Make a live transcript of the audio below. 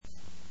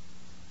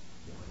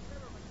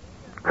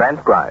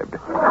transcribed.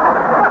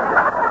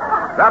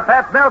 The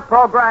Pet Milk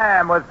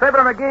Program with Fibber,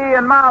 MCGee,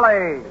 and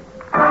Molly.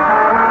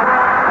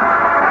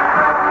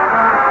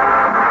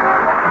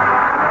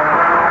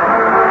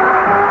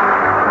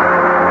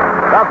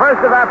 The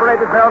first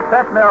evaporated milk,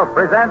 Pet Milk,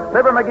 presents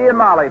Fibber, MCGee, and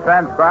Molly,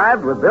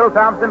 transcribed with Bill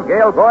Thompson,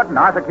 Gail Gordon,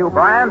 Arthur Q.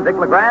 Bryan, Dick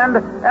LeGrand,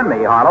 and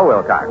me, Harlow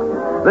Wilcox.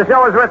 The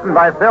show is written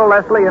by Phil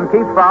Leslie and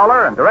Keith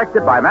Fowler and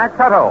directed by Max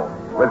Hutto,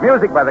 with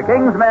music by the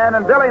King's Men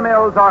and Billy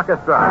Mills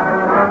Orchestra.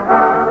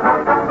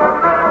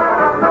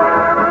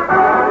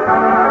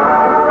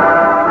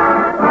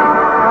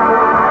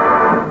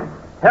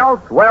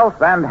 Health,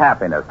 wealth, and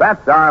happiness.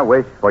 That's our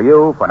wish for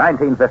you for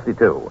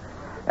 1952.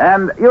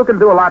 And you can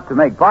do a lot to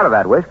make part of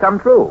that wish come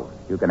true.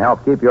 You can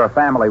help keep your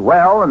family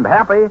well and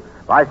happy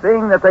by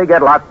seeing that they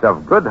get lots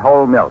of good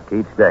whole milk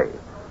each day.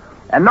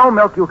 And no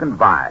milk you can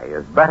buy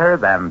is better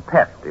than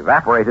Pet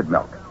evaporated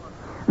milk.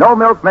 No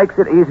milk makes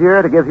it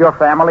easier to give your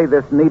family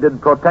this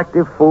needed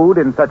protective food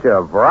in such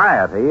a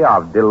variety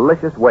of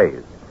delicious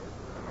ways.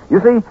 You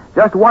see,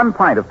 just 1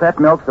 pint of Pet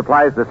milk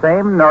supplies the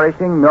same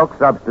nourishing milk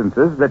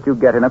substances that you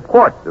get in a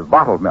quart of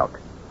bottled milk.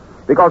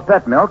 Because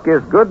Pet milk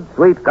is good,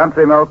 sweet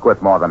country milk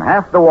with more than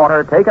half the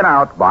water taken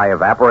out by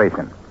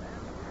evaporation.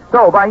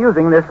 So, by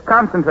using this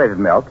concentrated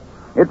milk,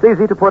 it's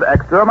easy to put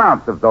extra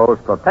amounts of those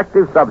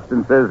protective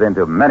substances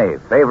into many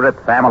favorite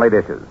family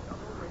dishes.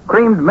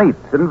 Creamed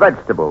meats and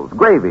vegetables,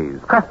 gravies,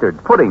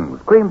 custards,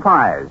 puddings, cream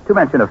pies, to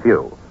mention a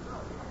few.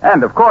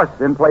 And, of course,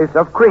 in place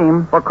of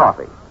cream for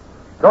coffee.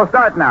 So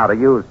start now to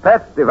use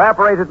Pet's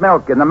evaporated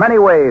milk in the many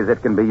ways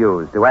it can be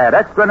used to add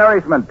extra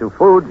nourishment to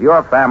foods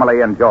your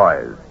family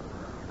enjoys.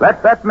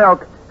 Let Pet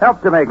milk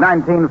help to make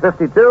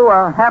 1952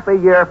 a happy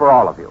year for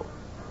all of you.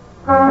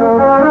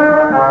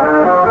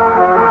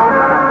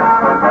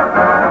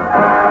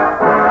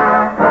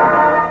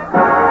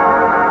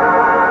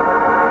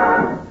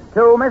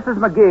 To Mrs.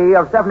 McGee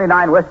of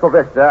 79 Wistful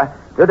Vista,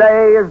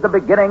 today is the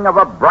beginning of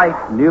a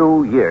bright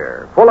new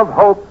year, full of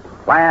hopes,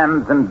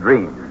 plans, and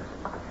dreams.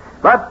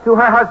 But to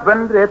her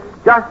husband, it's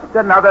just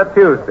another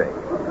Tuesday.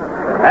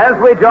 As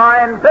we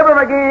join Fibber,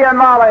 McGee, and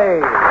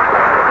Molly.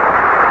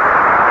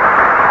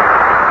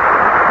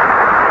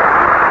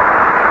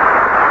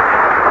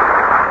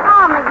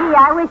 Oh, McGee,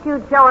 I wish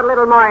you'd show a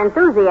little more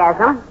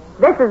enthusiasm.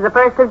 This is the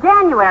 1st of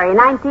January,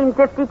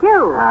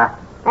 1952.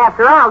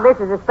 After all, this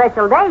is a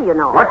special day, you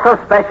know. What's so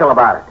special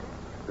about it?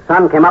 The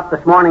sun came up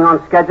this morning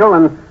on schedule,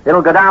 and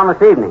it'll go down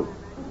this evening.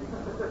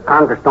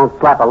 Congress don't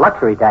slap a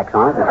luxury tax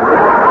on it.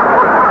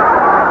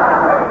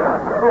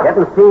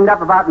 Getting steamed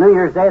up about New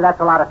Year's Day, that's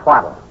a lot of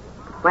twaddle.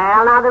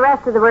 Well, now, the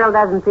rest of the world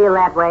doesn't feel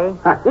that way.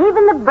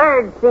 Even the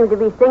birds seem to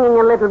be singing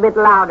a little bit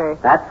louder.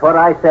 That's what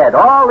I said.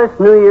 All this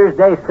New Year's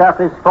Day stuff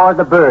is for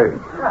the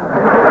birds.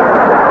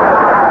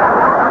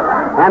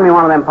 Hand me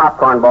one of them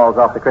popcorn balls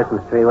off the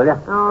Christmas tree, will you?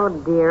 Oh,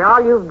 dear. All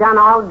you've done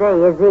all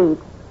day is eat.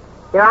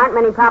 There aren't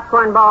many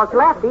popcorn balls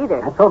left, either.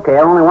 That's okay.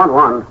 I only want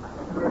one.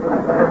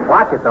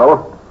 Watch it,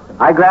 though.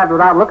 I grabbed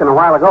without looking a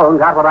while ago and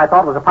got what I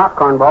thought was a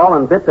popcorn ball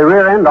and bit the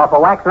rear end off a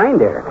wax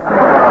reindeer.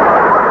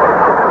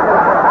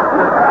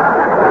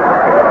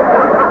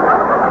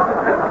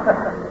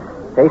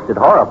 Tasted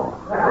horrible.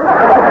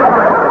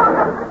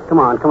 Come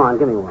on,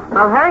 give me one.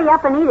 Well, hurry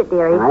up and eat it,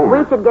 dearie.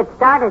 We should get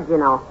started, you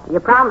know.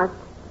 You promised.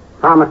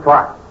 Promised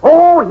what?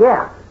 Oh,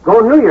 yeah. Go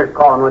New Year's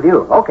calling with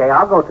you. Okay,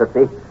 I'll go,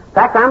 Tootsie. In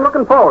fact, I'm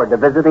looking forward to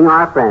visiting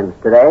our friends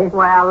today.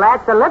 Well,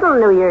 that's a little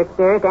New Year's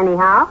spirit,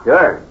 anyhow.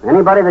 Sure.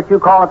 Anybody that you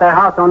call at their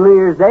house on New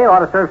Year's Day ought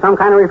to serve some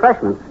kind of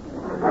refreshments.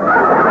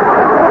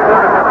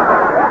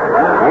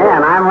 Yeah,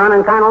 and I'm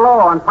running kind of low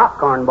on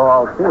popcorn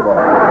balls, too, boy.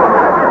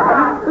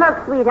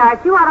 Look,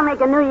 sweetheart, you ought to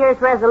make a New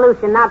Year's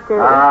resolution not to...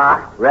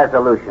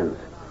 Resolutions.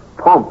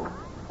 Pump.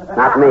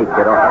 Not me,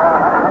 kiddo.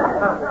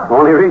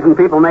 Only reason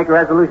people make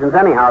resolutions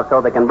anyhow so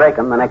they can break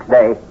them the next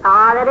day.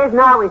 Oh, that isn't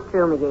always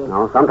true, McGee.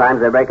 No, sometimes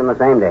they break them the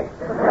same day.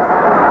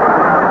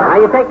 Now,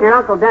 you take your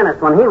Uncle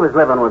Dennis when he was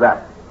living with us.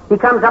 He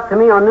comes up to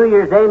me on New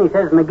Year's Day and he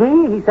says,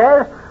 McGee, he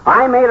says,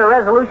 I made a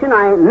resolution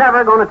I ain't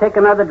never going to take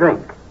another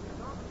drink.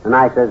 And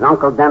I says,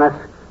 Uncle Dennis,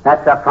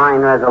 that's a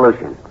fine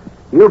resolution.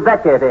 You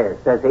betcha it is,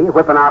 says he,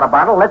 whipping out a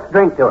bottle. Let's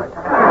drink to it.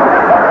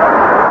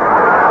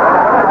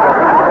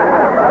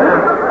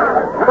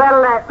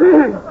 Well,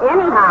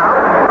 anyhow,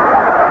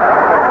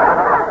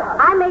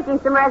 I'm making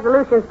some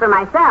resolutions for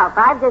myself.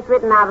 I've just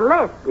written out a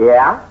list.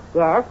 Yeah?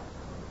 Yes.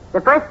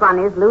 The first one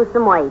is lose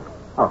some weight.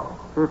 Oh.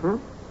 Mm-hmm.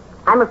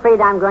 I'm afraid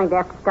I'm going to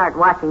have to start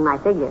watching my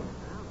figure.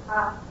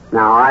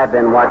 Now, I've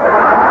been watching...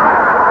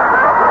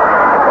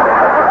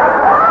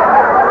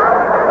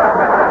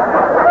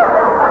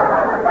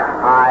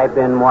 I've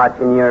been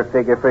watching your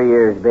figure for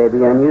years,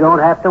 baby, and you don't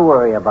have to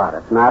worry about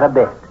it. Not a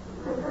bit.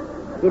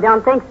 You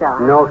don't think so? Huh?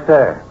 No,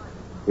 sir.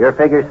 Your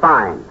figure's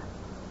fine.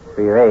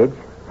 For your age.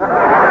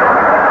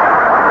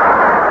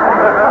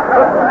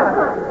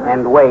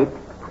 And weight.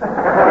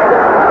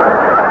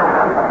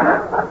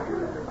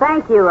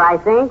 Thank you, I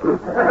think.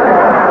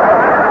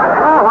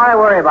 Oh, Oh, why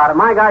worry about it?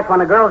 My gosh, when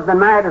a girl's been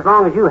married as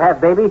long as you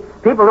have, baby,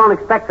 people don't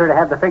expect her to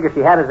have the figure she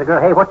had as a girl.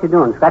 Hey, what you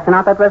doing? Scratching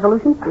out that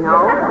resolution?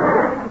 No.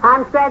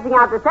 I'm scratching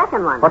out the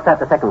second one. What's that,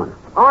 the second one?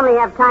 Only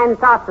have kind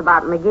thoughts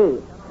about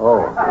MCGee.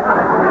 Oh.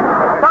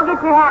 Go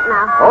get your hat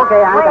now.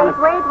 Okay, I'm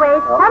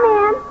Wait. Oh. Come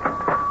in.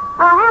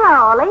 Oh, hello,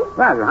 Ollie.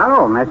 Well,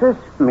 hello, Mrs.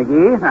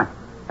 McGee.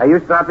 You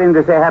stopped in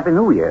to say Happy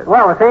New Year.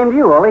 Well, the same to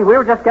you, Ollie. We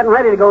were just getting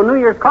ready to go New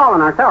Year's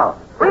calling ourselves.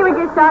 We were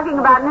just talking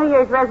about New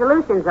Year's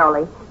resolutions,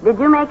 Ollie. Did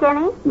you make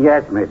any?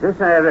 Yes,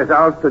 Mrs. I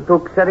resolved to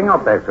took setting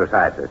up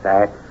exercises.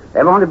 I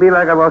want to be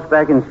like I was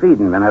back in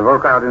Sweden when I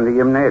work out in the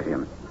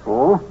gymnasium.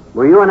 Oh?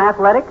 Were you an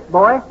athletic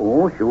boy?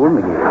 Oh, sure,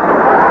 McGee.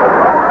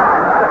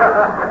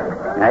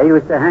 I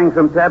used to hang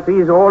from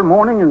trapeze all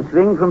morning and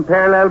swing from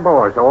parallel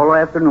bars all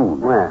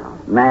afternoon. Well.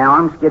 My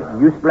arms get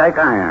used like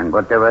iron,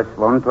 but there was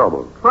one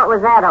trouble. What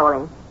was that,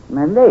 Ollie?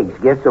 My legs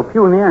get so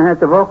puny I had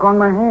to walk on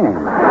my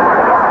hands.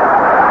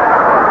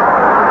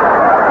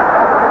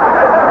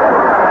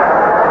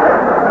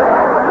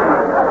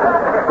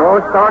 So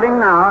starting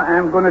now,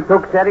 I'm going to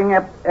took setting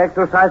up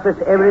exercises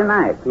every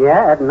night.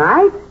 Yeah, at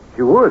night?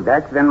 Sure,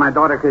 that's when my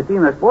daughter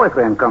Christina's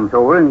boyfriend comes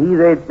over and he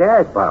rates the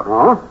icebox.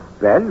 Oh?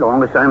 Well,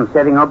 long as I'm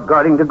setting up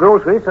guarding the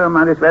groceries, I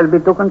might as well be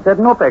taking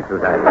setting up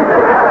exercises.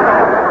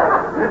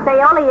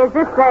 Say, Ollie, is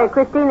this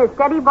Christina's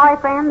steady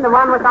boyfriend, the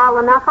one with all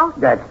the knuckles?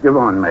 That's the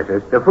one,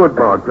 Mrs., the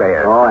football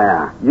player. Oh,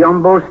 yeah.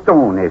 Jumbo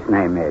Stone, his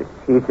name is.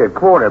 He's a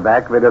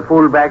quarterback with a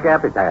fullback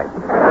appetite.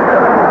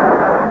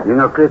 You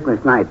know,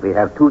 Christmas night, we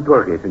have 2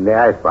 turkeys in the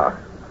icebox.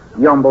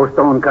 Jumbo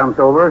Stone comes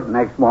over,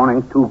 next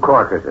morning, 2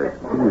 carcasses.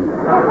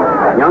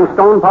 Young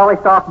Stone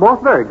polished off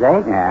both birds,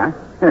 eh? Yeah,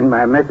 and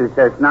my missus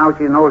says now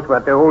she knows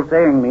what the old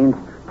saying means,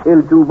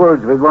 kill 2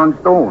 birds with 1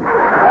 stone.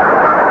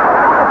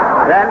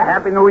 Well,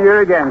 Happy New Year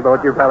again,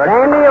 both you fellas.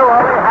 Same to you,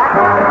 Ollie.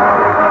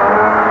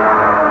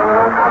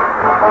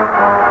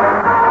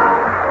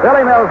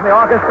 Billy Mills in the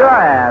orchestra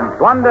and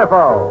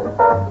Wonderful.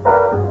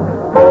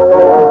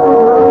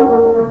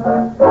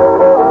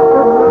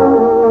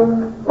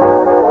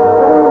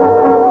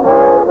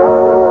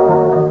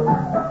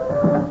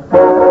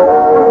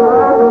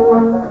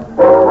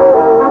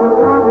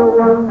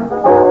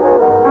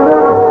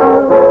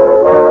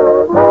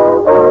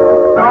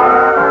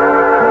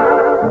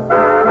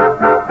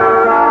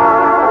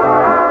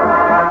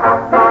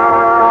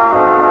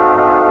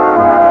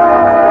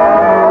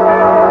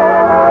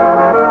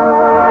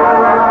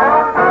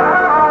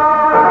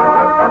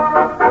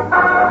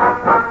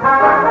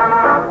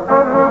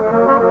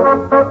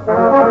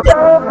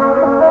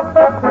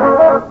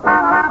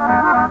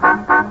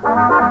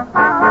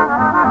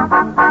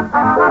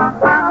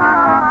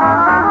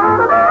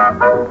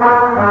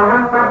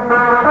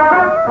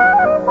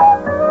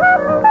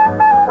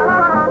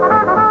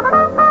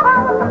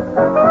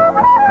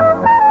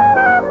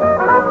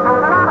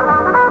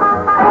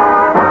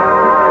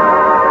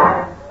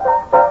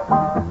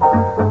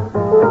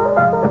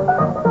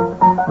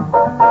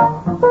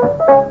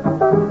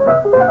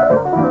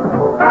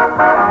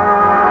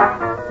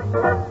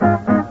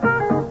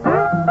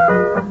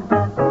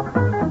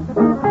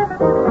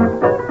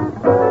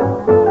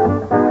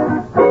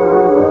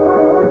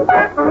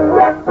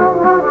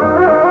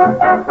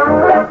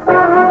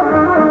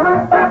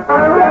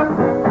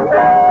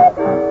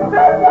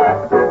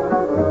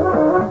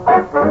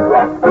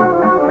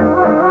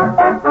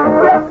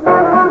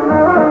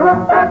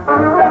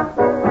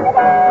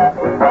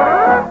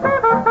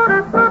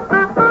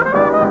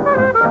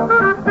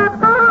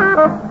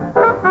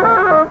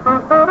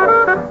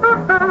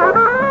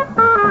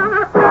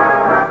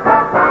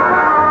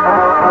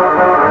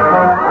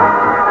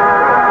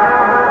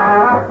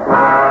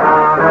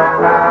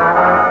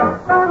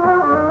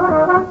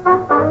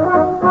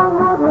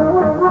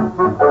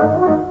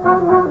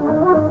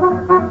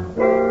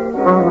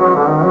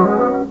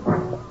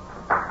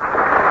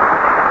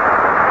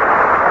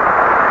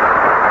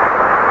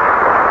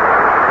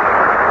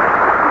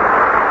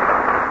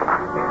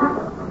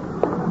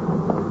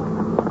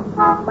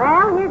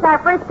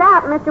 First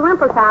stop, Mr.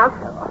 Wimple's house.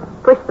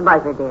 Push the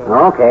buzzer, dear.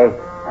 Okay.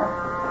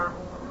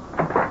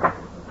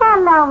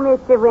 Hello,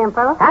 Mr.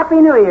 Wimple. Happy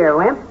New Year,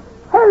 Wimp.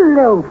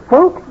 Hello,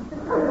 folks.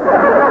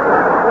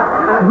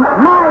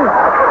 My,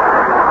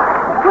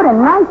 what a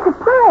nice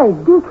surprise.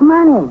 Do come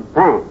on in.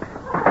 Thanks.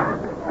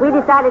 We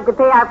decided to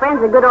pay our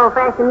friends a good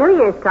old-fashioned New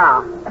Year's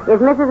call. Is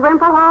Mrs.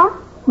 Wimple home?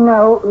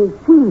 No,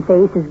 Sweetie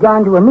Face has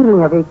gone to a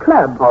meeting of her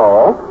club.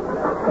 Oh?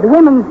 The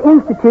Women's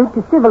Institute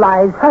to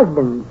Civilize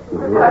Husbands.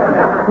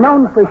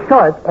 Known for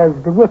short as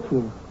the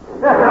Witches.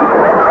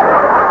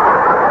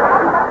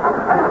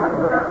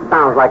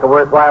 Sounds like a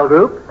worthwhile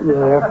group.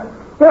 Yes.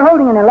 They're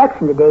holding an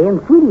election today,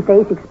 and Sweetie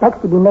Face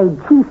expects to be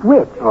made chief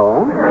witch.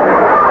 Oh?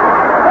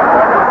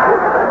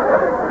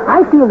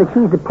 I feel that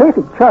she's the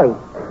perfect choice.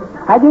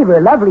 I gave her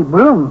a lovely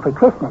broom for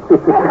Christmas.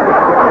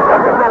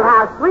 Well,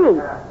 how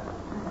sweet.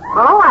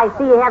 Oh, I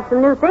see you have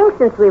some new things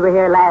since we were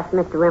here last,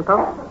 Mr.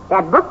 Wimple.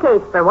 That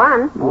bookcase, for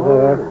one.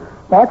 Yes,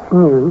 that's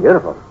new.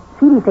 Beautiful.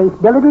 Sweetie Face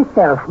built it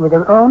herself with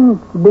her own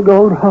big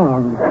old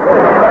hands.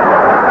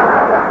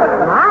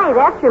 My,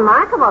 that's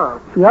remarkable.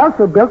 She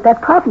also built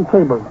that coffee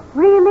table.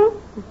 Really?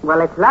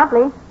 Well, it's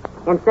lovely.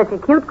 And such a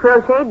cute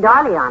crocheted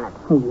dolly on it.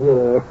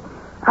 Yes.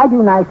 I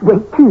do nice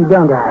work, too,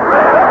 don't I?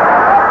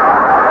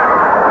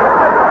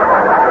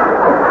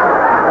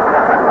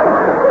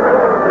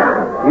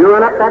 You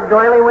run up that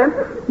doily, Wimp?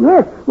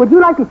 Yes. Would you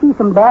like to see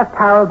some bath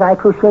towels I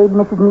crocheted,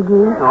 Mrs.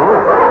 McGee?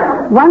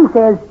 Oh. One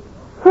says,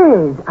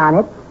 hers on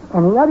it,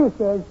 and the other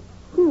says,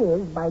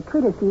 his by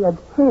courtesy of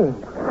hers.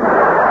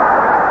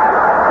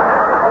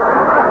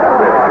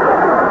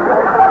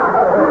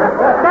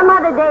 Some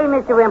other day,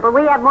 Mr. Wimple,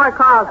 we have more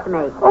calls to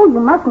make. Oh, you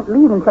mustn't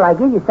leave until I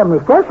give you some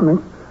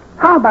refreshments.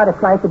 How about a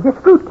slice of this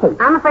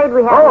fruitcake? I'm afraid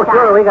we Oh, haven't time.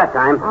 sure, we got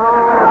time.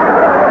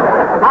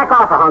 Back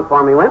off a hunk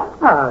for me, Wimp.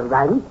 All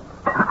righty.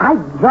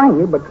 I'd join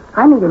you, but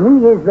I made a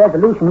New Year's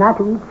resolution not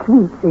to eat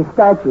sweets or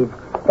starches.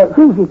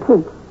 Here's your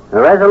cake. A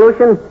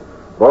resolution?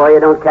 Boy, you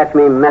don't catch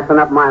me messing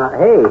up my...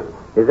 Hey,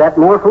 is that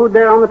more food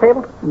there on the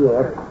table?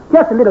 Yes.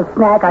 Just a little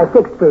snack I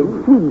fixed for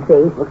Sweetie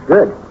Face. Looks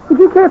good. Would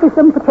you care for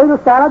some potato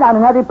salad on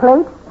another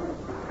plate?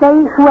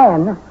 Say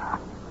when.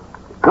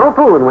 No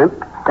fooling, Wimp.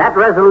 That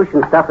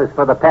resolution stuff is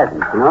for the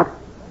peasants, you know?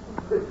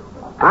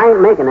 I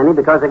ain't making any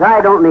because the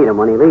guy don't need 'em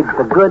when he leads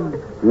the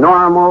good,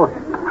 normal,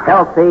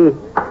 healthy,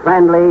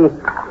 friendly,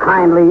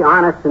 kindly,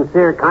 honest,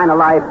 sincere kind of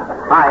life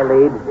I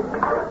lead.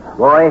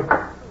 Boy,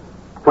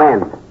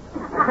 when?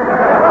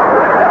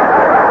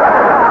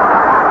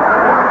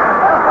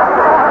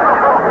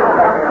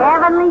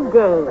 Heavenly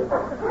days.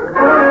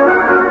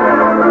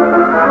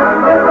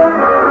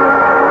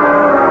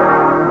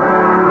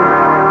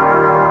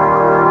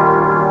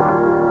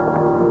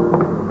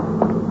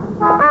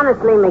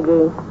 Honestly,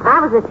 McGee,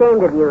 I was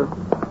ashamed of you.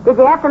 Did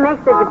you have to make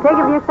such a pig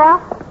of yourself?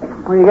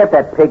 Where do you get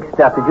that pig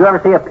stuff? Did you ever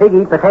see a pig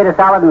eat potato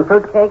salad and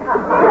fruitcake?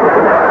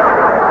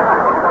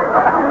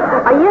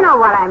 Oh, you know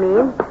what I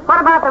mean. What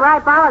about the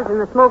ripe olives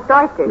and the smoked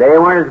oysters? They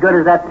weren't as good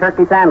as that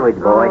turkey sandwich,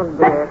 boy. Oh,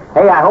 dear.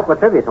 Hey, I hope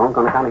Latrivia's home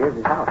going to come here's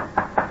his house.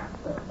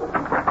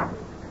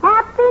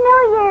 Happy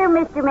New Year,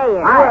 Mr.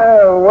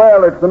 Mayor.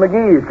 Well, it's the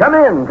McGees. Come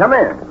in, come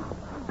in.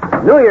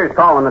 New Year's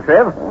calling,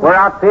 Latriv. We're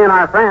out seeing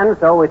our friends,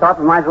 so we thought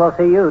we might as well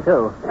see you,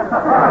 too.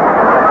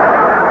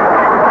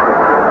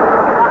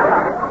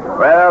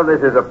 Well,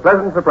 this is a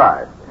pleasant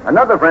surprise.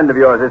 Another friend of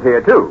yours is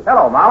here, too.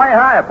 Hello, Molly.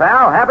 Hi,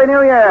 pal. Happy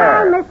New Year.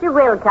 Hi, Mr.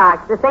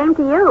 Wilcox. The same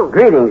to you.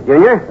 Greetings,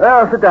 Junior.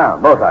 Well, sit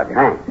down, both of you.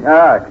 Thanks.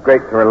 It's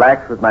great to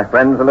relax with my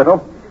friends a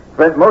little.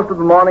 Spent most of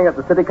the morning at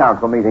the city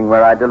council meeting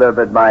where I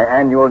delivered my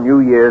annual New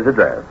Year's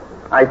address.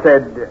 I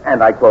said,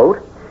 and I quote,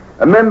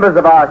 "Members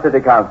of our city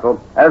council,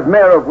 as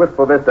mayor of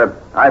Wistful Vista,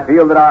 I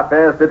feel that our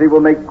fair city will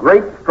make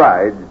great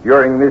strides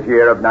during this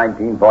year of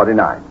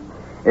 1949.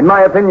 In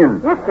my opinion,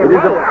 Mr. it is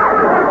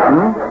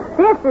Mayor.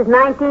 This is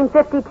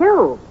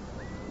 1952.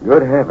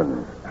 Good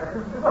heavens.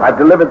 I've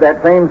delivered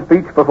that same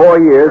speech for 4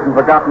 years and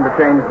forgotten to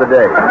change the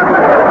day.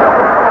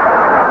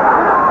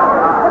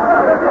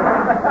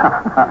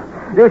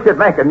 You should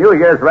make a New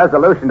Year's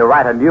resolution to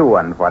write a new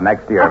one for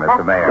next year,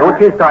 Mr. Mayor.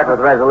 Don't you start with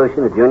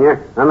resolutions, Junior.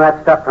 None of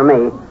that stuff for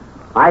me.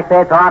 I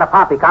say it's a lot of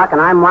poppycock,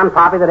 and I'm one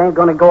poppy that ain't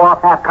going to go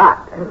off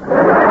half-cocked. That's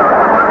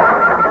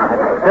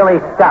silly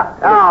stuff.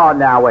 Oh,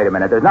 now, wait a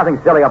minute. There's nothing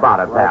silly about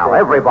it, pal.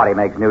 Everybody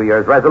makes New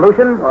Year's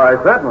resolutions. Why,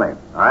 certainly.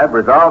 I've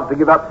resolved to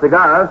give up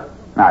cigars.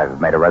 I've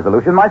made a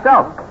resolution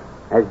myself.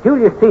 As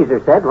Julius Caesar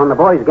said when the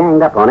boys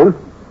ganged up on him,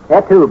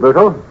 "Et tu,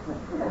 brutal."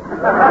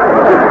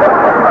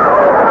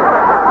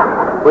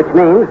 Which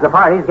means the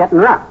party's getting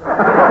rough.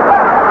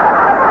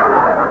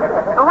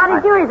 Well, what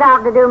did you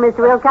resolve to do, Mr.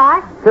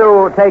 Wilcox?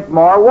 To take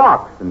more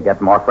walks and get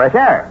more fresh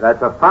air.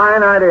 That's a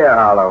fine idea,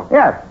 Harlow.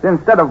 Yes,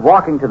 instead of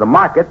walking to the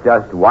market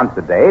just once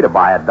a day to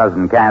buy a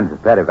dozen cans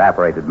of pet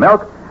evaporated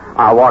milk,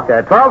 I'll walk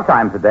there 12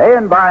 times a day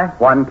and buy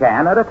 1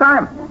 can at a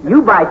time.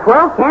 You buy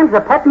 12 cans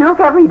of pet milk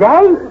every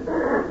day?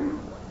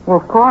 Well,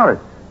 of course.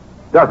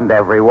 Doesn't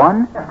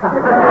everyone?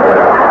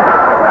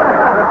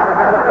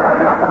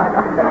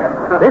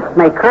 This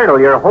may curdle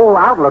your whole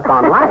outlook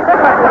on life.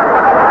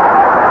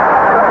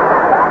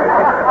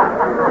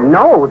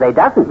 No, they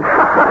doesn't.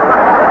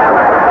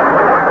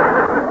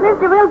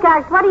 Mr.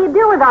 Wilcox, what do you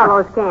do with all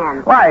those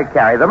cans? Why, I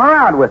carry them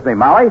around with me,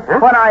 Molly.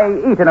 When I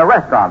eat in a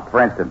restaurant,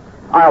 for instance,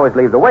 I always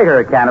leave the waiter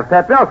a can of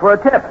pet milk for a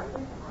tip,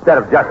 instead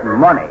of just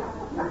money.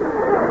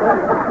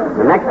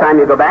 The next time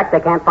you go back,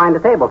 they can't find a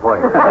table for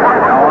you.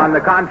 No, on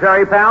the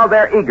contrary, pal,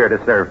 they're eager to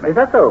serve me. Is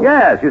that so?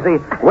 Yes, you see,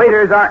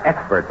 waiters are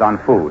experts on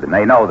food, and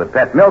they know that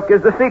pet milk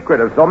is the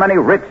secret of so many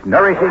rich,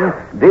 nourishing,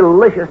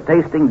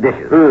 delicious-tasting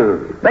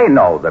dishes. They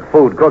know that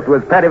food cooked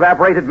with pet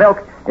evaporated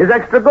milk is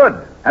extra good,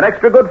 and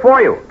extra good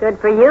for you. Good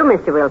for you,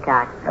 Mr.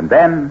 Wilcox. And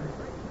then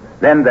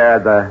there are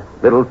the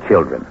little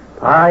children.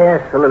 Ah,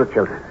 yes, the little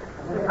children.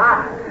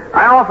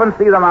 I often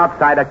see them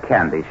outside a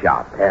candy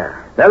shop. Yeah.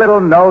 Their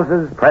little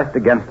noses pressed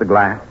against the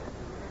glass,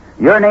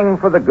 yearning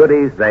for the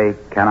goodies they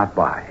cannot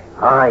buy.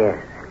 Ah, yes.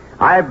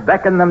 I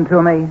beckon them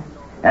to me,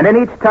 and in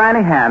each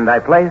tiny hand I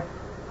place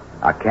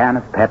a can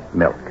of pet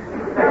milk.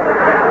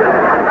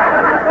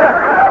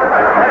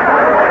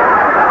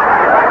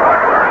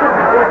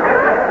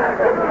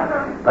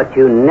 But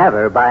you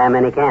never buy them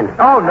any candy.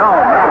 Oh, no.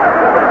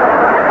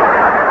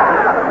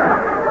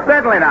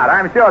 Certainly not.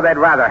 I'm sure they'd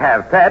rather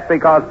have pets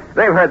because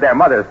they've heard their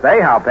mothers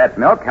say how pet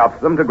milk helps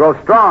them to grow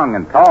strong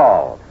and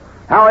tall.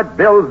 How it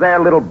builds their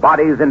little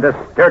bodies into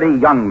sturdy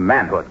young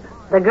manhood.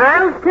 The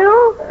girls,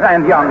 too?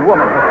 And young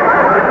women.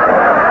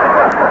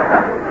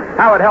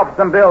 How it helps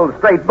them build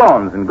straight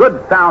bones and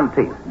good sound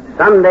teeth.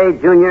 Someday,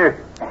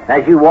 Junior,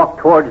 as you walk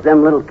towards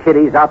them little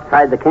kiddies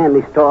outside the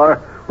candy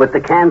store with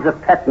the cans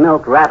of pet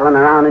milk rattling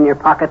around in your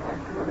pockets,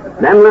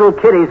 them little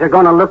kiddies are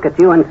going to look at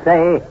you and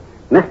say,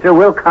 Mr.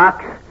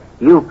 Wilcox,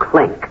 you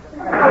clink.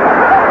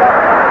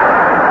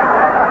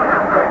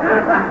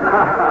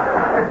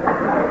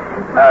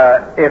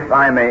 If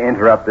I may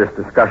interrupt this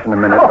discussion a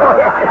minute.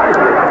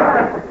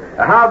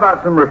 How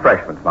about some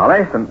refreshments,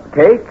 Molly? Some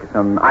cake?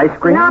 Some ice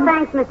cream? No,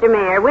 thanks, Mr.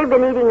 Mayor. We've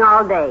been eating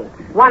all day.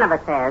 One of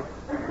us has.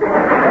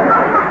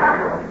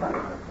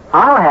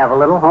 I'll have a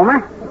little,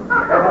 Homer.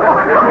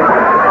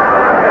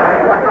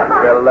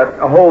 Well, let's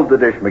hold the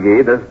dish,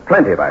 McGee. There's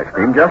plenty of ice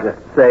cream. Just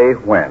say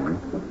when.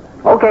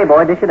 Okay,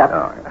 boy, dish it up.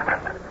 All right.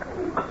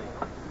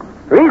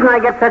 The reason I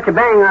get such a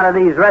bang out of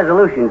these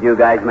resolutions you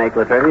guys make,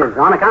 Latrivia, is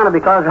on account of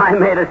because I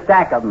made a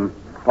stack of them.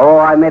 Oh,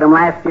 I made them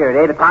last year at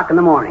 8 o'clock in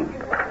the morning.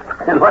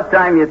 And what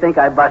time do you think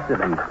I busted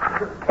them?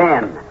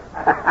 10.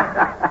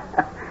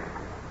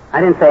 I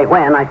didn't say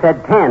when, I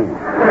said 10.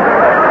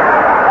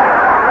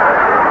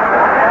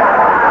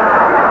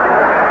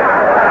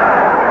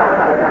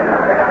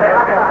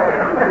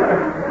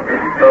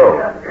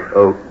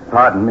 Oh,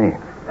 pardon me.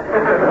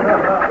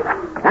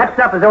 That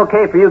stuff is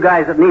okay for you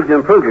guys that need to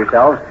improve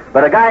yourselves,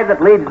 but a guy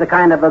that leads the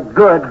kind of a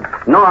good,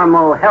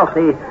 normal,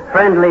 healthy,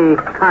 friendly,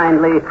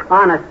 kindly,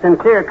 honest,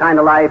 sincere kind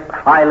of life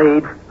I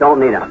lead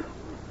don't need them.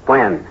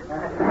 When?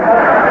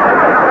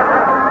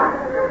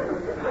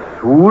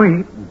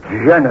 Sweet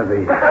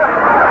Genevieve.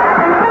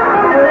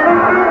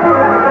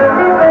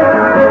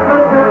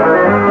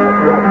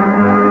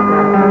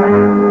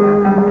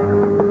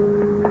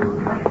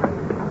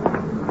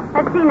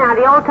 Let's see now.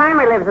 The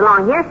old-timer lives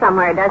along here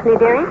somewhere, doesn't he,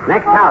 dearie?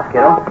 Next house,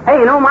 kiddo. Hey,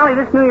 you know, Molly,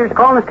 this New Year's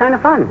calling is kind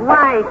of fun.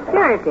 Why,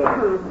 sure it is.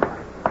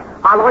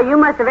 Although you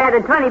must have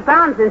added 20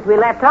 pounds since we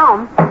left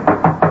home.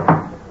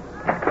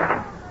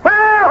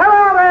 Well,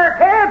 hello there,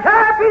 kids.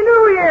 Happy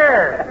New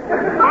Year.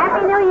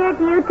 Happy New Year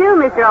to you, too,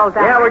 Mr.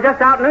 Oldtimer. Yeah, we're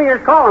just out New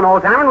Year's calling,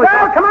 old timer.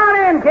 Well, come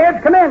on in, kids.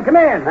 Come in.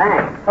 Thanks.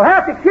 I'll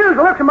have to excuse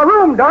the looks of my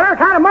room, daughter.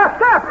 Kind of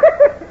muffed up.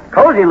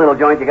 Cozy little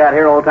joint you got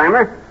here, old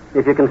timer,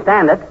 if you can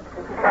stand it.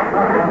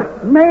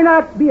 May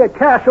not be a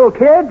castle,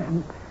 kids.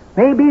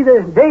 Maybe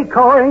the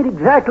decor ain't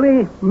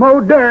exactly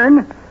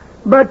modern,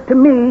 but to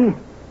me,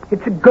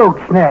 it's a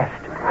goat's nest.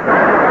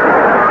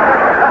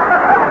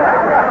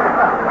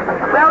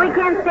 Well, we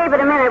can't stay but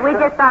a minute. We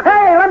just thought...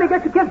 Hey, let me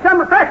get you kids some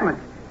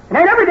refreshments. It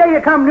ain't every day you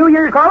come New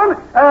Year's calling.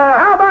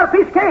 How about a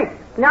piece of cake?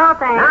 No,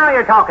 thanks. Now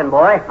you're talking,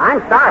 boy.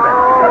 I'm starving.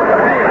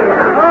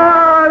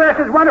 Oh, this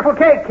is wonderful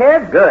cake,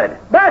 kids. Good.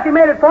 Bessie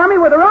made it for me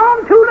with her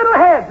own two little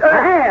hands.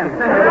 Hand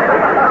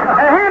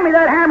me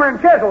that hammer and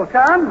chisel,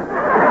 son.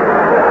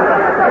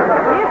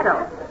 Chisel?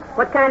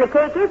 What kind of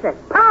cake is it?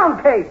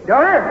 Pound cake,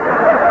 daughter.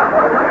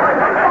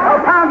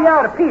 I'll pound you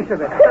out a piece of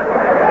it.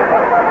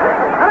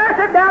 When I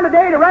sit down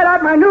today to write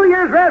out my New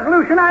Year's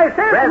resolution, I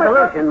said...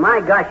 Resolution? My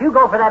gosh, you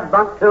go for that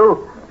bunk,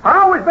 too.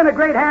 I've always been a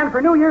great hand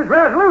for New Year's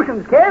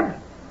resolutions, kids.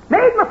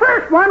 Made my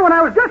first one when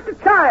I was just a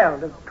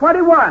child of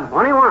 21.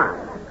 21.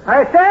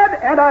 I said,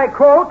 and I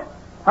quote,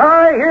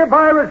 I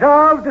hereby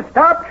resolve to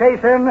stop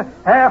chasing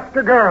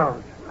after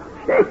girls.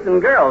 Chasing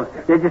girls.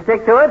 Did you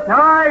stick to it?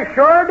 I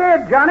sure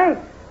did, Johnny.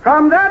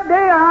 From that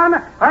day on,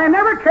 I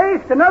never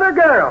chased another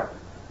girl.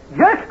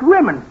 Just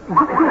women. Have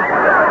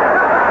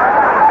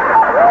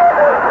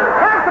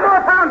some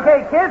more pound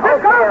cake, kids.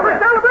 Let's go for a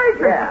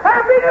celebration. Yeah.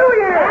 Happy New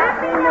Year.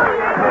 Happy New Year.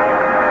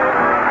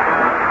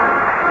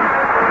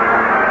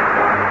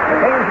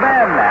 King's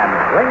Men and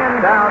Swinging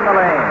Down the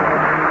Lane.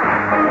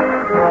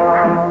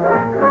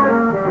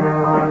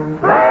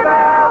 Sleigh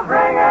bells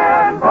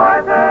ringing,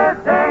 voices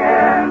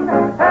singing,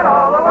 and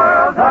all the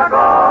world's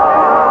aglow.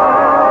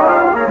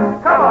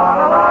 Come on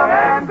along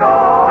and go.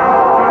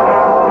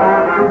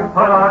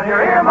 Put on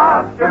your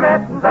earmuffs, your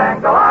mittens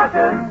and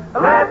galoshes.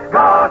 Let's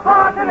go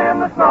sloshing in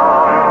the snow.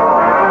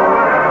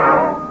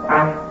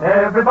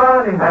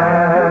 Everybody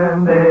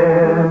hand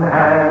in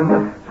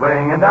hand,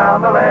 swinging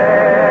down the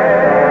lane.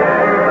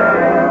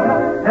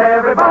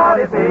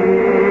 Everybody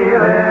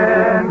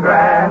feeling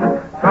grand,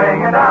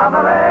 swinging down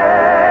the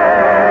lane.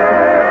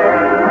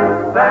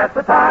 That's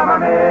the time I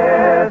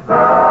miss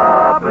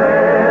the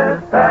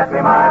bliss that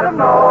we might have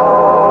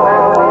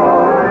known.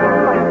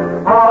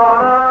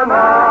 On a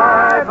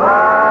night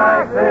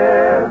like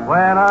this,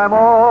 when I'm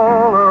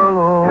all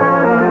alone,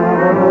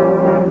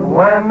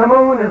 when the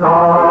moon is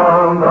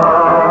on the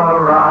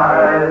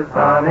rise,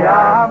 sunny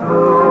and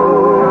blue,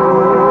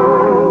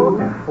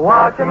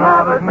 watching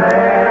lovers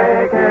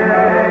making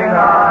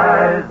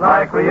eyes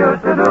like we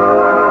used to do.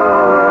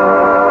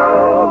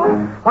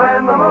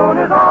 When the moon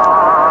is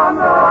on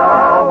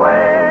the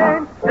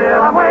wane,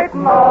 still I'm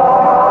waiting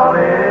all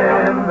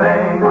in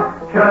vain.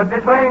 Should should be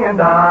swinging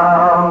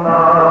down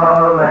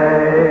the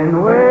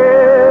lane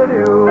with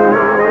you.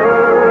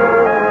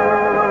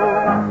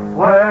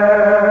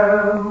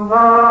 When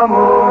the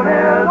moon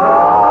is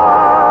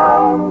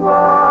on the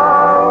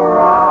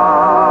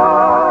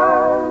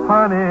rise,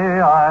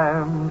 honey,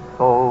 I'm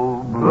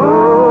so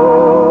blue.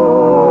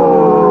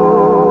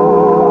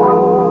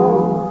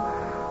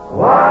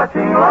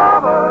 Watching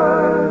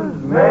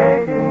lovers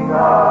making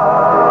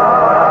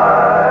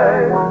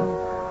eyes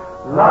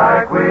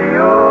like we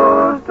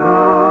used to do.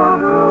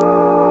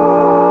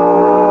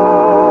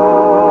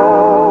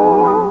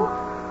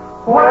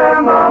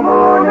 When the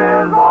moon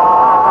is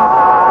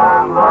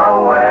on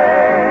the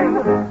wane,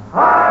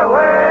 I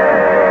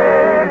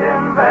wait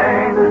in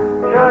vain.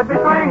 Should be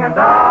swinging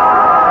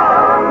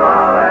down the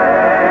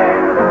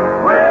lane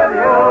with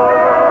you.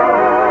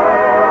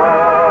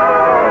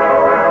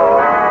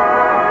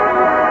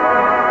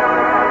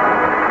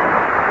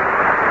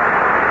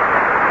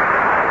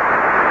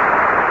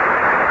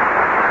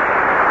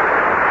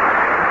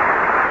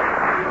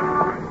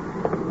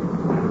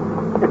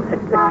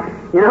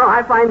 You know,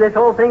 I find this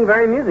whole thing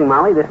very amusing,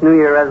 Molly, this New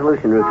Year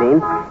resolution routine.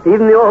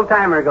 Even the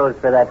old-timer goes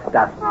for that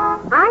stuff.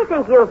 I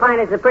think you'll find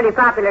it's a pretty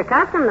popular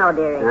custom, though,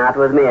 dearie. Not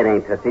with me, it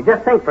ain't, Tootsie.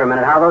 Just think for a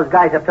minute how those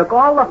guys have took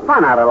all the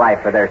fun out of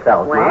life for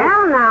themselves, Molly.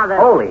 Well, now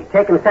that... Holy,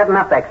 taking setting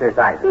up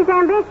exercises. He's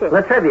ambitious.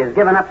 Latrivia's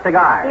giving up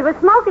cigars. He was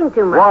smoking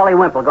too much. Wally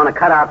Wimple going to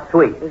cut out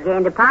sweets. He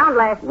gained a pound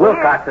last year.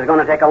 Wilcox is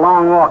going to take a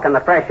long walk in the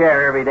fresh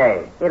air every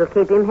day. It'll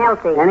keep him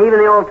healthy. And even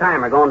the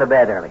old-timer going to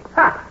bed early.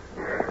 Ha!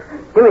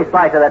 Give me a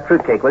slice of that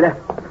fruitcake, will you?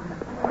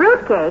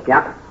 Fruitcake?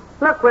 Yeah.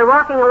 Look, we're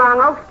walking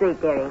along Oak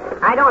Street, dearie.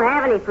 I don't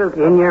have any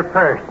fruitcake. In your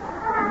purse.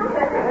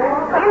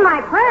 In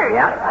my purse?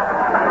 Yeah.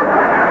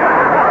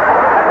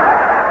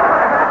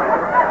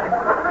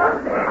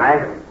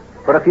 I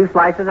put a few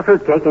slices of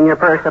fruitcake in your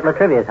purse at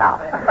Latrivia's house.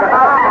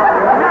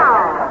 Oh,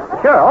 no.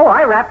 Sure. Oh,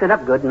 I wrapped it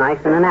up good,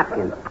 nice in a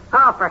napkin.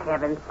 Oh, for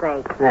heaven's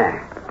sake.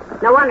 There.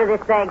 No wonder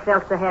this bag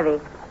felt so heavy.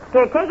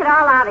 Here, take it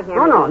all out of here.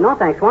 No,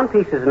 thanks. One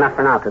piece is enough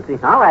for now, Tootsie.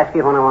 I'll ask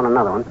you when I want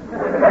another one.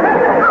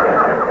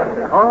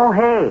 Oh,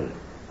 hey.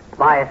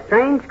 By a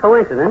strange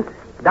coincidence,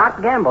 Doc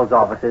Gamble's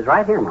office is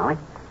right here, Molly.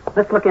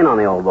 Let's look in on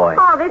the old boy.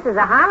 Oh, this is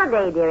a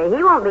holiday, dearie.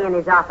 He won't be in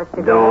his office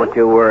today. Don't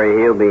you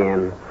worry, he'll be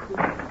in.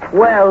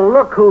 Well,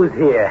 look who's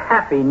here.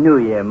 Happy New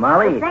Year,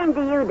 Molly. Same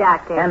to you,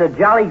 Doctor. And a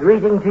jolly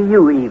greeting to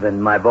you,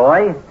 even, my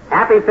boy.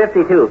 Happy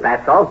 52,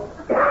 Fatso.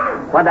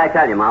 What'd I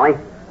tell you, Molly?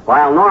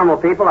 While normal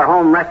people are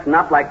home resting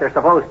up like they're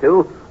supposed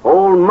to,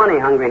 old Money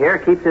Hungry here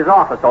keeps his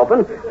office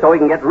open so he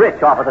can get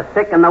rich off of the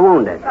sick and the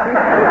wounded. Now,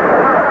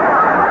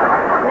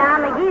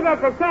 McGee,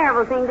 that's a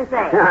terrible thing to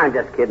say. I'm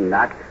just kidding,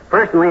 Doc.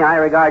 Personally, I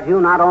regard you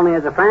not only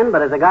as a friend,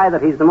 but as a guy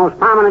that he's the most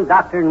prominent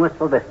doctor in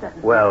Wistful Vista.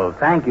 Well,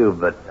 thank you,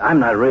 but I'm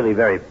not really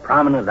very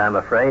prominent, I'm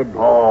afraid.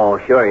 Oh,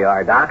 sure you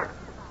are, Doc.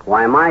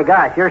 Why, my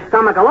gosh, your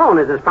stomach alone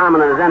is as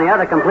prominent as any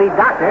other complete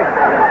doctor.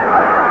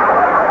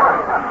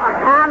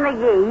 Now,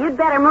 McGee, you'd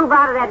better move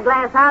out of that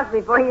glass house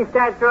before you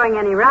start throwing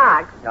any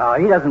rocks. Oh,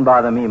 he doesn't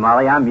bother me,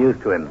 Molly. I'm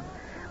used to him.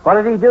 What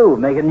did he do?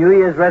 Make a New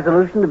Year's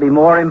resolution to be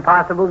more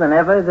impossible than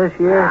ever this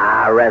year?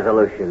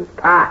 Resolutions.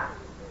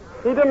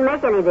 He didn't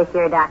make any this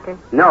year, Doctor.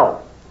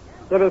 No.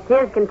 It is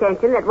his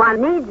contention that one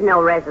needs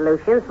no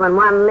resolutions when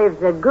one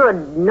lives a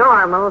good,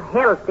 normal,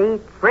 healthy,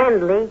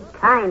 friendly,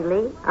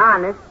 kindly,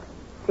 honest,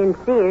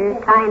 sincere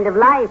kind of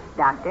life,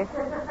 Doctor.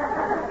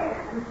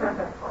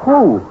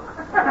 Who?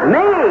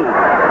 Me!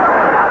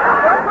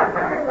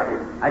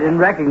 I didn't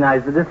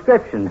recognize the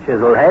description,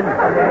 Chiselhead.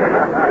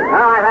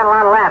 Well, I've had a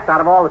lot of laughs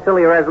out of all the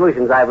silly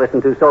resolutions I've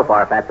listened to so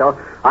far, Fatso.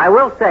 I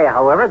will say,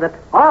 however, that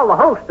all the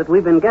hosts that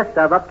we've been guests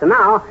of up to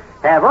now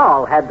have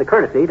all had the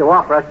courtesy to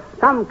offer us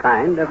some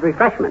kind of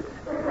refreshments.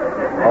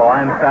 Oh,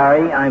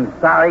 I'm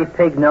sorry,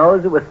 Pig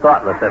Nose. It was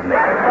thoughtless of me.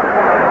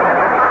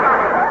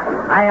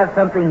 I have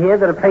something here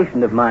that a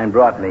patient of mine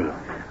brought me.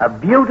 A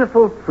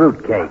beautiful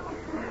fruitcake.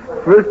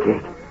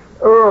 Fruitcake.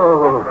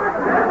 Oh.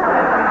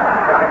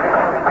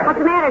 What's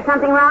the matter?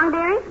 Something wrong,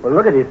 dearie? Well,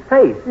 look at his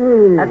face.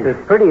 That's as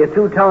pretty a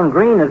two-tone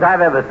green as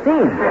I've ever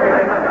seen.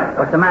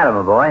 What's the matter,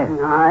 my boy?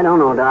 I don't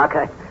know, Doc.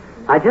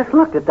 I just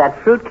looked at that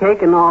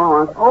fruitcake and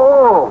all.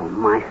 Oh,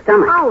 my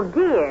stomach. Oh,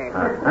 dear.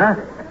 Huh?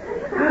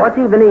 What's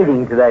he been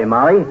eating today,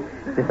 Molly?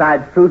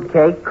 Besides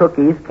fruitcake,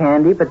 cookies,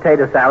 candy,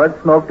 potato salad,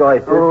 smoked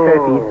oysters,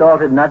 turkey,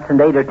 salted nuts,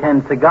 and 8 or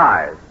 10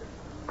 cigars.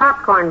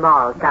 Popcorn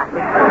balls,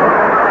 Doctor.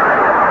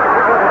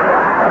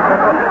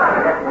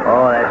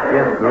 Oh, that's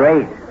just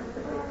great.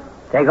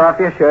 Take off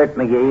your shirt,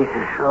 McGee.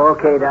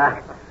 Okay,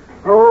 Doc.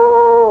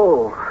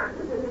 Oh.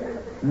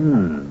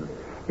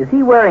 Is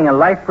he wearing a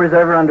life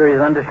preserver under his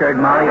undershirt,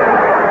 Molly?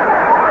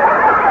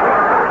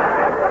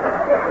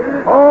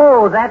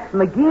 Oh, that's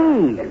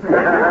McGee.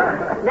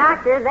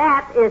 Doctor,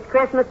 that is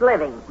Christmas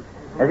living.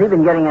 Has he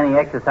been getting any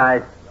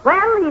exercise?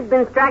 Well, he's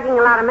been striking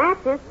a lot of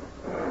matches.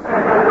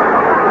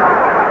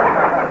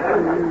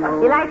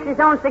 He likes his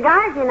own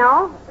cigars, you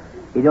know.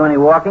 He do any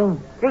walking?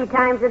 3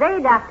 times a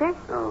day, Doctor.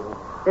 Oh.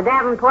 The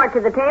Davenport to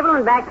the table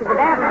and back to the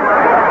Davenport.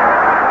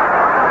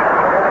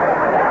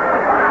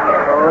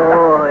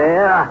 Oh,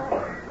 yeah.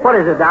 What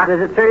is it, Doc?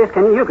 Is it serious?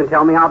 You can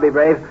tell me. I'll be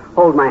brave.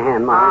 Hold my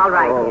hand, Molly. All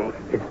right, dearie.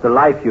 It's the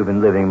life you've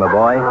been living, my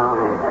boy.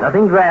 Oh.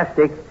 Nothing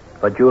drastic,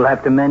 but you'll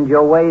have to mend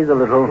your ways a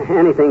little.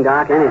 Anything,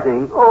 Doc,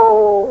 anything.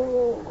 Oh.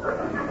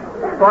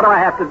 What do I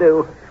have to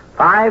do?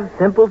 5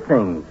 simple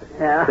things.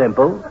 Yeah.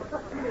 Simple.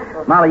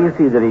 Molly, you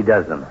see that he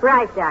does them.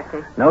 Right,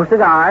 Doctor. No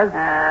cigars.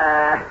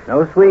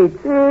 No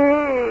sweets.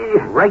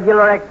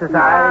 Regular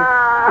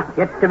exercise.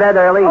 Get to bed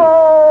early.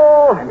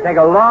 Oh. And take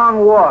a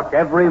long walk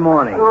every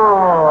morning.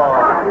 Oh.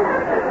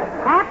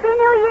 Happy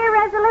New Year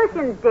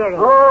resolutions, dearie.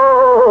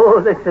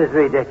 Oh, this is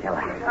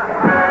ridiculous.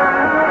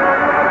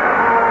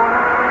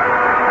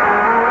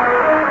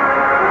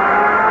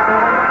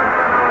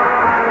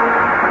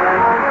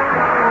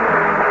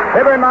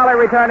 Fibber and Molly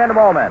return in a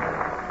moment.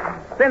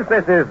 Since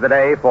this is the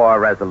day for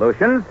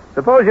resolutions,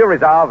 suppose you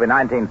resolve in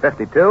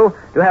 1952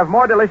 to have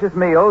more delicious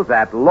meals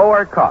at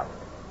lower cost.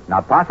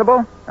 Not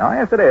possible? Oh,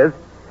 yes, it is.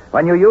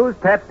 When you use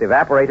Pet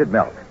evaporated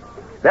milk.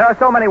 There are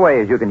so many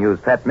ways you can use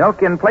Pet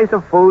milk in place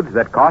of foods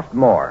that cost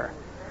more.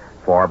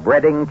 For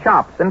breading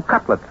chops and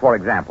cutlets, for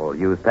example,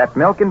 use Pet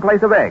milk in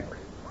place of eggs.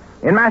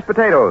 In mashed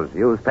potatoes,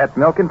 use Pet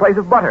milk in place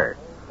of butter.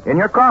 In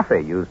your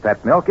coffee, use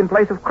Pet milk in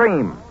place of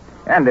cream.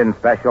 And in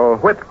special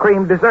whipped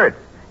cream desserts,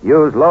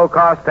 use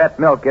low-cost Pet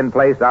milk in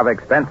place of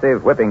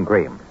expensive whipping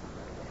cream.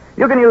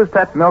 You can use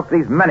Pet milk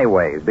these many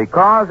ways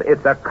because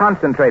it's a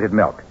concentrated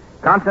milk,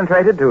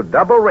 concentrated to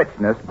double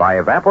richness by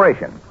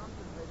evaporation.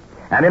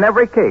 And in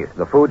every case,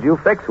 the food you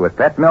fix with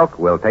Pet milk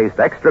will taste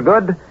extra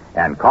good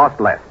and cost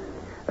less.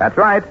 That's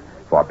right,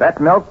 for Pet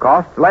milk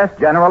costs less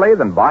generally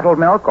than bottled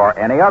milk or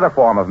any other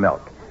form of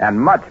milk, and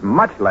much,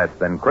 much less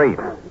than cream.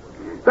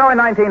 So in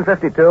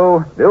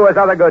 1952, do as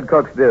other good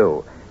cooks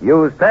do.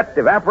 Use Pet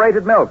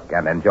evaporated milk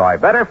and enjoy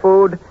better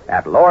food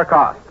at lower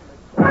costs.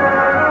 Are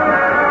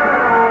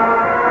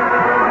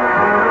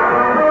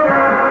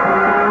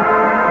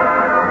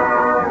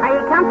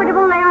you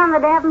comfortable there on the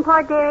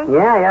Davenport, dearie?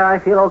 Yeah, I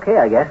feel okay,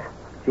 I guess.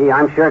 Gee,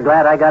 I'm sure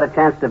glad I got a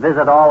chance to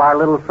visit all our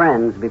little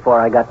friends before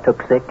I got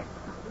took sick.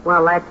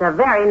 Well, that's a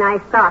very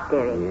nice thought,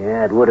 dearie.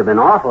 Yeah, it would have been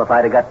awful if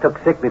I'd have got took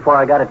sick before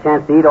I got a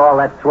chance to eat all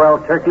that swell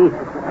turkey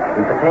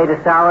and potato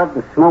salad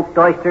and smoked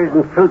oysters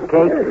and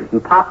fruitcake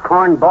and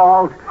popcorn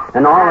balls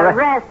and all the rest.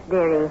 Rest,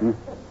 dearie.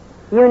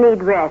 You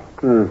need rest.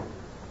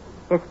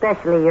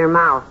 Especially your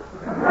mouth.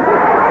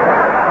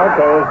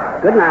 Okay.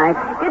 Good night.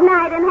 Good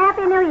night and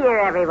Happy New Year,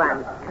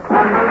 everyone.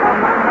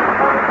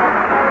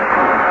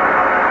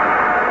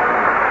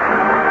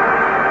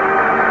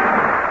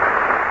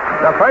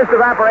 The first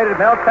evaporated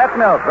milk, Pet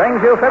milk,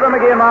 brings you Fibber,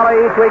 McGee, and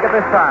Molly each week at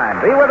this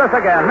time. Be with us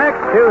again next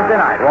Tuesday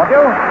night, won't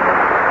you?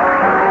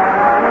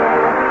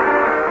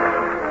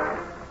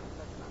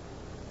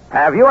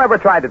 Have you ever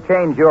tried to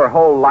change your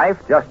whole life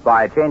just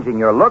by changing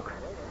your looks?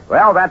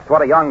 Well, that's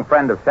what a young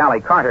friend of Sally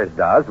Carter's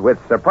does with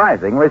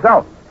surprising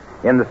results.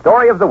 In the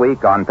story of the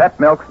week on Pet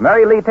Milk's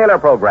Mary Lee Taylor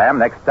program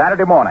next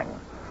Saturday morning.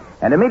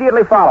 And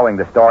immediately following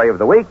the story of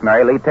the week,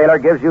 Mary Lee Taylor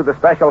gives you the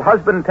special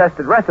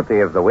husband-tested recipe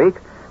of the week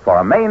for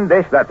a main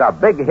dish that's a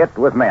big hit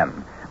with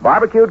men,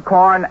 barbecued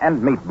corn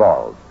and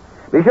meatballs.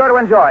 Be sure to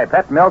enjoy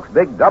Pet Milk's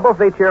big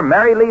double-feature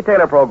Mary Lee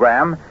Taylor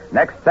program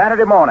next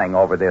Saturday morning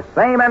over this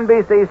same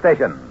NBC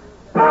station.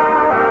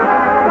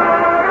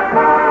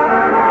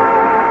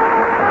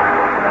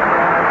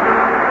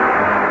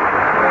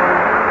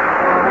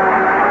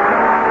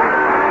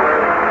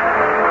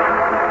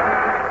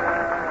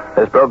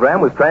 This program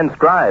was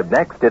transcribed.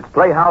 Next, it's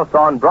Playhouse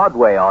on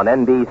Broadway on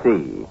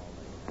NBC.